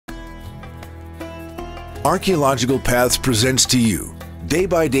Archaeological Paths presents to you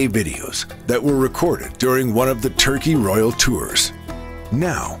day-by-day videos that were recorded during one of the Turkey royal tours.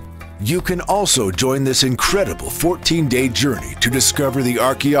 Now, you can also join this incredible 14-day journey to discover the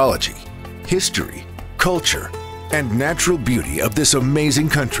archaeology, history, culture, and natural beauty of this amazing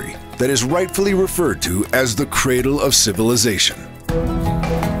country that is rightfully referred to as the Cradle of Civilization.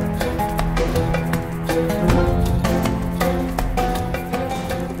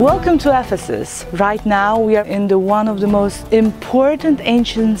 Welcome to Ephesus. Right now we are in one of the most important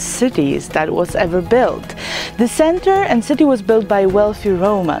ancient cities that was ever built. The center and city was built by wealthy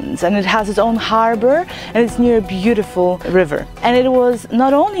Romans, and it has its own harbor and it's near a beautiful river. And it was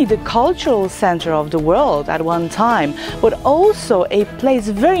not only the cultural center of the world at one time, but also a place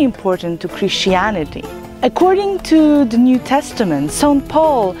very important to Christianity. According to the New Testament, St.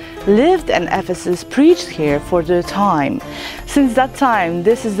 Paul lived in Ephesus, preached here for the time. Since that time,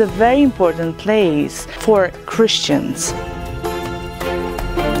 this is a very important place for Christians.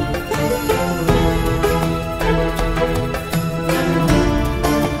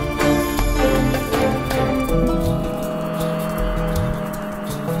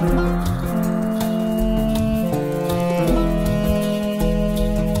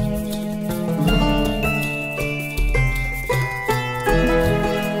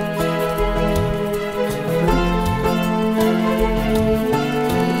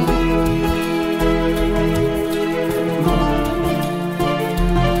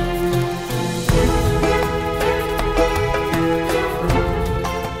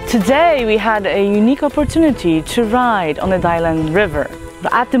 Today we had a unique opportunity to ride on the Dalyan river.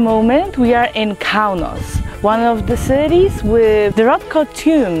 At the moment we are in Kaunos, one of the cities with the rock-cut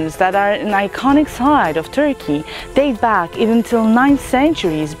tombs that are an iconic site of Turkey, date back even till 9th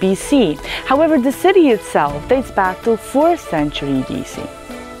centuries BC. However, the city itself dates back till 4th century BC.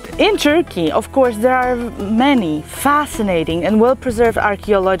 In Turkey, of course, there are many fascinating and well-preserved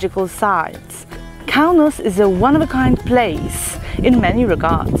archaeological sites. Kaunos is a one-of-a-kind place in many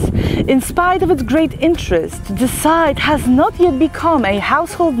regards. In spite of its great interest, the site has not yet become a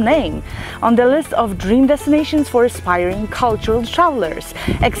household name on the list of dream destinations for aspiring cultural travelers,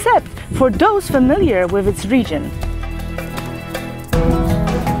 except for those familiar with its region.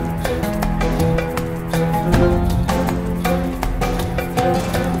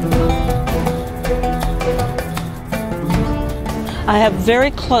 I have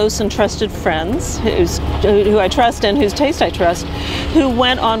very close and trusted friends who I trust and whose taste I trust, who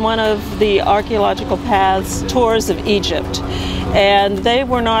went on one of the Archaeological Paths tours of Egypt. And they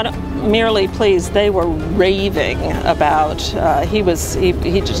were not merely pleased, they were raving about, he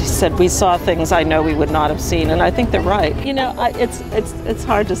just said, we saw things I know we would not have seen, and I think they're right. You know, it's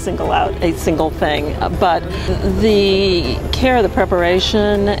hard to single out a single thing, but the care, the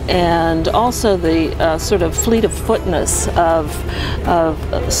preparation, and also the sort of fleet of footness of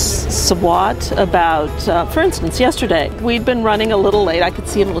Sawat about, for instance, yesterday, we'd been running a little late, I could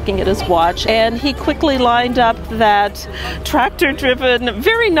see him looking at his watch, and he quickly lined up that tractor-driven,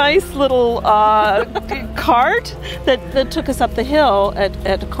 very nice little cart that took us up the hill at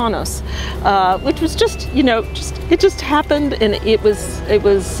Kaunos, which was just, you know, it just happened, and it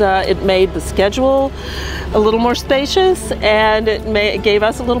made the schedule a little more spacious, and it gave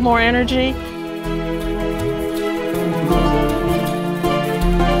us a little more energy.